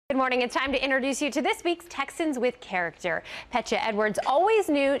Good morning. It's time to introduce you to this week's Texans with Character. Petya Edwards always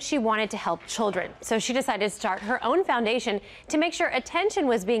knew she wanted to help children, so she decided to start her own foundation to make sure attention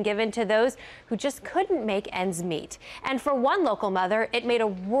was being given to those who just couldn't make ends meet. And for one local mother, it made a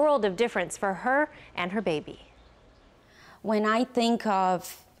world of difference for her and her baby. When I think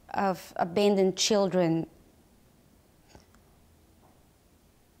of abandoned children,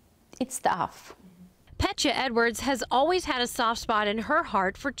 it's tough. Petya Edwards has always had a soft spot in her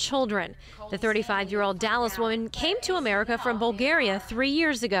heart for children. The 35-year-old Dallas woman came to America from Bulgaria 3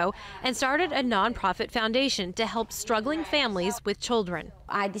 years ago and started a nonprofit foundation to help struggling families with children.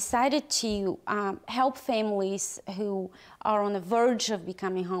 I decided to help families who are on the verge of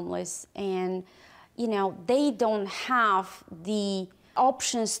becoming homeless, and they don't have the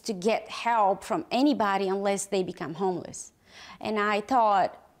options to get help from anybody unless they become homeless. And I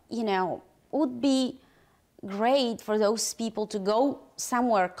thought, it would be great for those people to go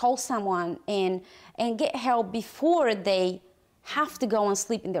somewhere, call someone, and get help before they have to go and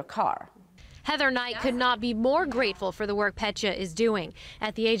sleep in their car. Heather Knight could not be more grateful for the work Petya is doing.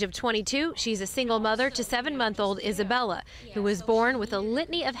 At the age of 22, she's a single mother to 7-month-old Isabella, who was born with a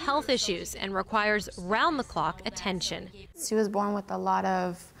litany of health issues and requires round-the-clock attention. She was born with a lot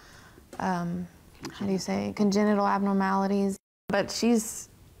of, congenital abnormalities, but she's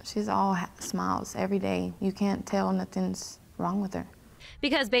all smiles every day. You can't tell nothing's wrong with her.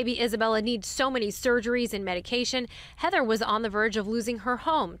 Because baby Isabella needs so many surgeries and medication, Heather was on the verge of losing her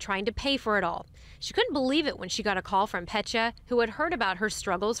home, trying to pay for it all. She couldn't believe it when she got a call from Petya, who had heard about her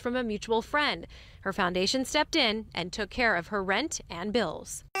struggles from a mutual friend. Her foundation stepped in and took care of her rent and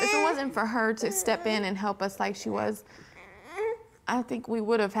bills. If it wasn't for her to step in and help us like she was, I think we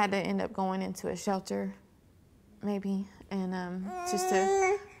would have had to end up going into a shelter, maybe, and just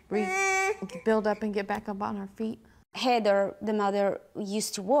to build up and get back up on her feet. Heather, the mother,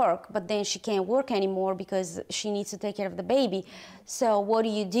 used to work, but then she can't work anymore because she needs to take care of the baby. So what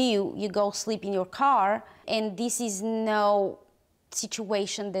do? You go sleep in your car, and this is no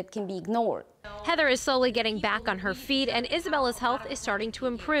situation that can be ignored. Heather is slowly getting back on her feet, and Isabella's health is starting to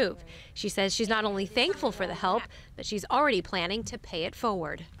improve. She says she's not only thankful for the help, but she's already planning to pay it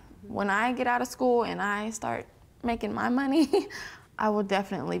forward. When I get out of school and I start making my money, I will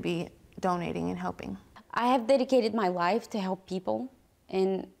definitely be donating and helping. I have dedicated my life to help people,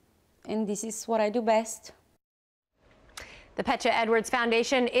 and this is what I do best. The Petya Edwards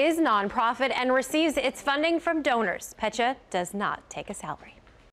Foundation is nonprofit and receives its funding from donors. Petya does not take a salary.